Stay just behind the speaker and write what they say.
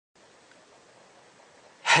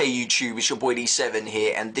Hey YouTube, it's your boy D7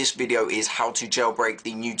 here, and this video is how to jailbreak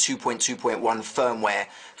the new 2.2.1 firmware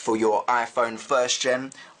for your iPhone 1st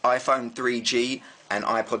gen, iPhone 3G and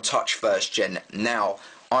iPod Touch 1st gen. Now,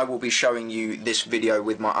 I will be showing you this video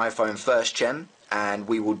with my iPhone 1st gen, and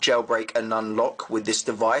we will jailbreak and unlock with this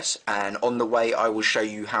device, and on the way I will show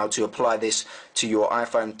you how to apply this to your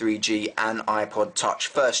iPhone 3G and iPod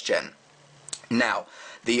Touch 1st gen. Now,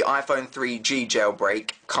 the iPhone 3G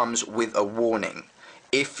jailbreak comes with a warning.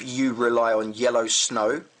 If you rely on yellow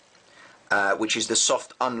snow, which is the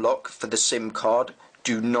soft unlock for the SIM card,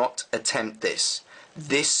 do not attempt this.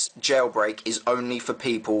 This jailbreak is only for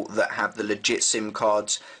people that have the legit SIM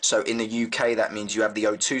cards. So in the UK that means you have the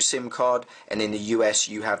O2 SIM card, and in the US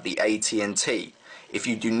you have the AT&T. If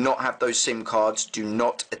you do not have those SIM cards, do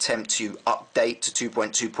not attempt to update to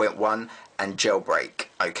 2.2.1 and jailbreak.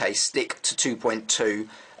 Okay, stick to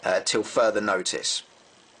 2.2 till further notice.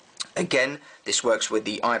 Again, this works with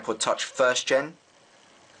the iPod Touch 1st gen,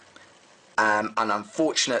 and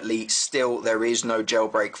unfortunately still there is no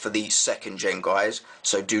jailbreak for the 2nd gen, guys,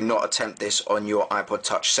 so do not attempt this on your iPod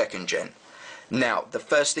Touch 2nd gen. Now, the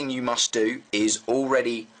first thing you must do is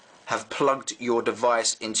already have plugged your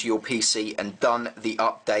device into your PC and done the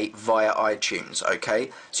update via iTunes,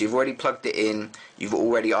 okay? So you've already plugged it in, you've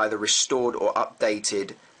already either restored or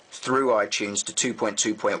updated through iTunes to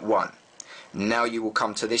 2.2.1. Now you will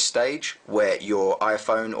come to this stage where your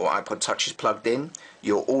iPhone or iPod Touch is plugged in.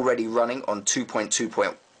 You're already running on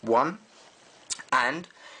 2.2.1, and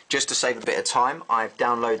just to save a bit of time, I've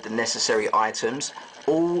downloaded the necessary items.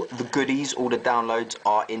 All the goodies, all the downloads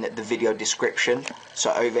are in the video description.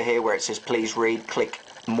 So over here where it says please read, click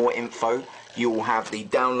more info. You will have the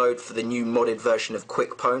download for the new modded version of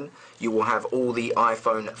QuickPwn. You will have all the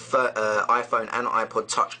iPhone and iPod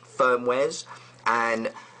Touch firmwares,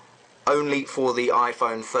 and only for the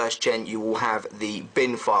iPhone 1st gen you will have the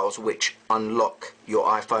bin files which unlock your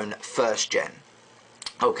iPhone 1st gen.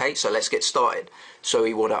 Okay, so let's get started. So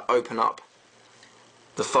we want to open up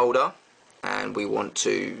the folder and we want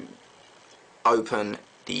to open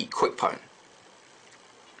the QuickPwn.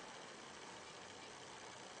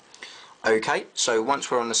 Okay, so once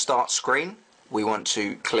we're on the start screen, we want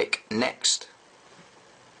to click next,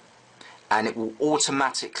 and it will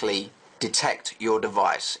automatically detect your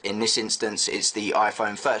device. In this instance it's the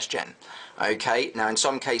iPhone 1st gen. Okay, now in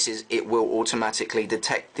some cases it will automatically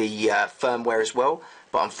detect the firmware as well,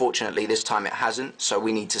 but unfortunately this time it hasn't, so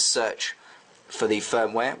we need to search for the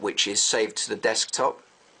firmware which is saved to the desktop.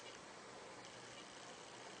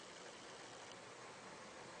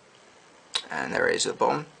 And there it is at the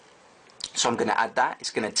bottom. So I'm going to add that.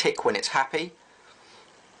 It's going to tick when it's happy.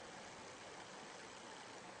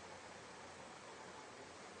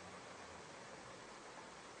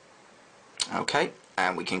 Okay,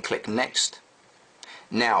 and we can click next.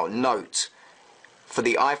 Now note, for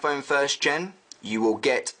the iPhone 1st gen you will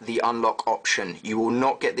get the unlock option. You will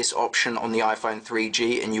not get this option on the iPhone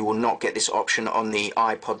 3G, and you will not get this option on the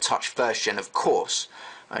iPod Touch 1st gen, of course.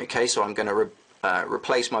 Okay, so I'm going to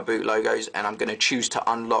replace my boot logos, and I'm going to choose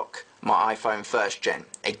to unlock my iPhone 1st gen.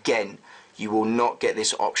 Again, you will not get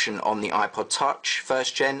this option on the iPod Touch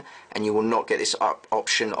 1st gen, and you will not get this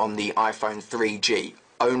option on the iPhone 3G.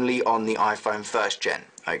 Only on the iPhone 1st gen,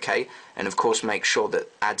 okay? And of course make sure that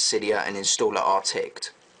add Cydia and installer are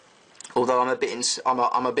ticked. Although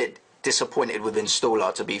I'm a bit disappointed with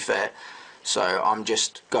installer, to be fair, so I'm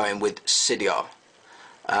just going with Cydia.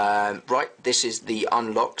 Right, this is the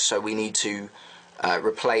unlock, so we need to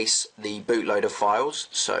replace the bootloader files.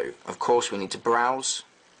 So of course we need to browse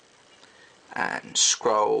and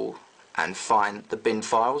scroll and find the bin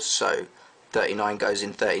files. So 39 goes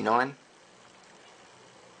in 39.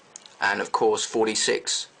 And of course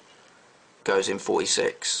 46 goes in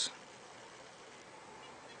 46.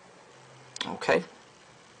 Okay,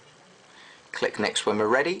 click next when we're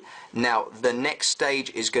ready. Now the next stage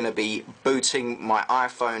is going to be booting my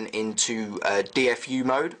iPhone into DFU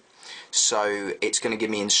mode. So it's going to give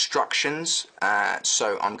me instructions,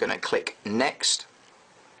 so I'm going to click next,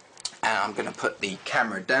 and I'm going to put the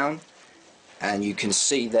camera down, and you can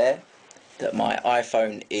see there that my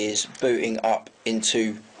iPhone is booting up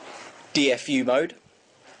into DFU mode,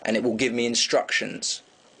 and it will give me instructions.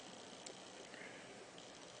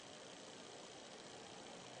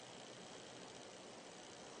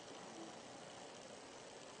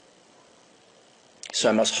 So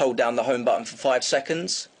I must hold down the home button for 5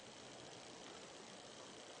 seconds,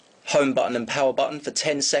 home button and power button for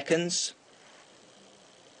 10 seconds,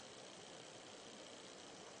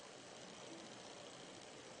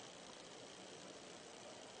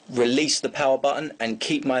 release the power button and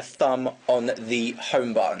keep my thumb on the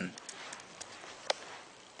home button.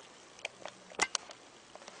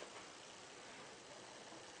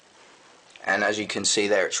 and as you can see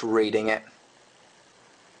there, it's reading it.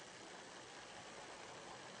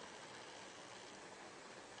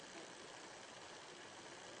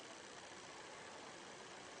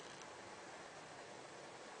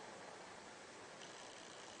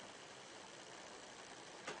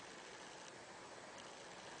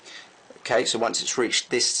 Okay, so once it's reached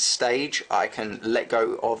this stage, I can let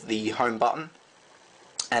go of the home button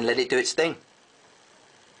and let it do its thing.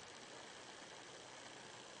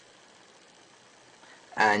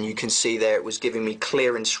 And you can see there it was giving me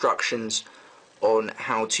clear instructions on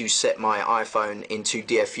how to set my iPhone into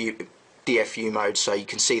DFU mode. So you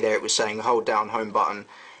can see there it was saying hold down home button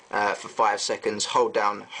for 5 seconds, hold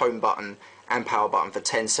down home button and power button for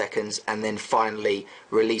 10 seconds, and then finally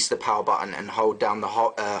release the power button and hold down the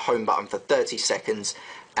home button for 30 seconds,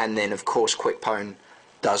 and then of course QuickPwn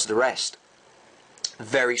does the rest.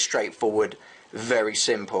 Very straightforward, very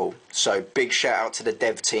simple. So big shout out to the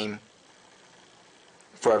dev team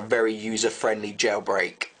for a very user-friendly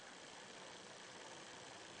jailbreak.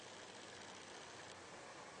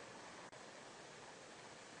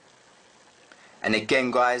 And again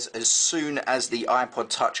guys, as soon as the iPod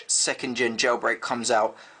Touch 2nd Gen jailbreak comes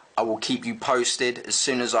out, I will keep you posted. As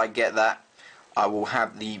soon as I get that, I will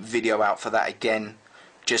have the video out for that again,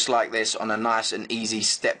 just like this, on a nice and easy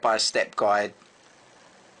step-by-step guide.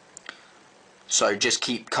 So just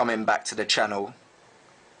keep coming back to the channel.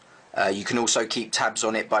 You can also keep tabs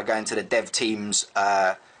on it by going to the dev team's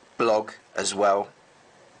blog as well.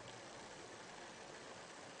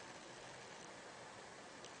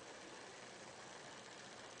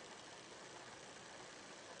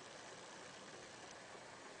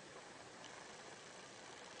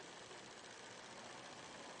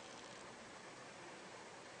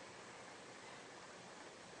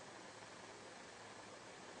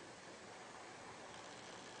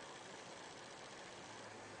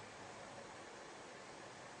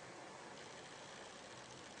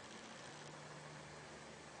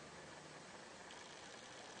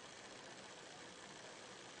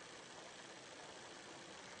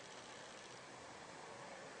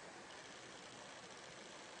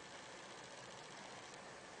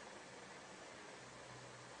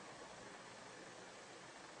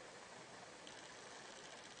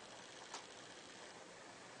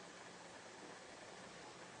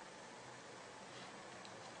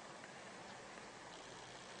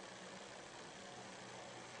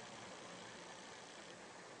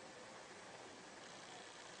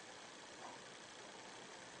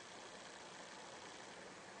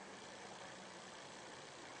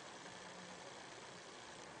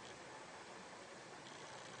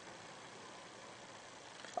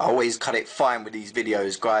 I always cut it fine with these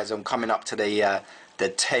videos, guys. I'm coming up to the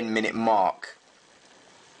 10-minute mark.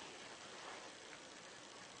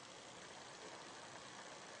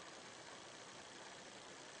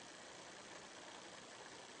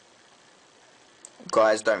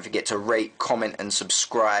 Guys, don't forget to rate, comment and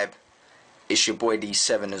subscribe. It's your boy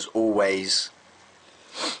D7 as always.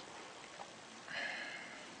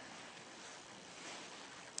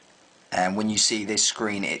 And when you see this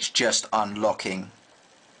screen, it's just unlocking.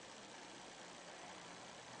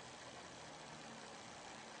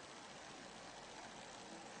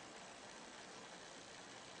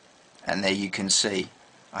 And there you can see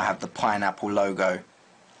I have the pineapple logo.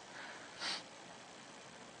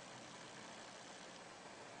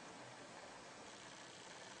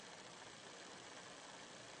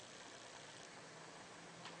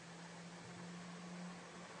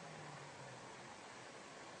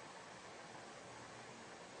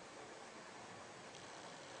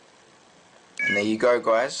 And there you go,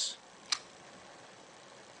 guys.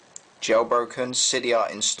 Jailbroken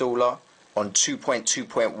Cydia installer on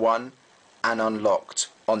 2.2.1 and unlocked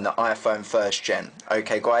on the iPhone 1st Gen.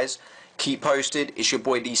 Okay guys, keep posted. It's your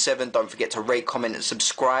boy D7. Don't forget to rate, comment and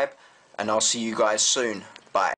subscribe, and I'll see you guys soon.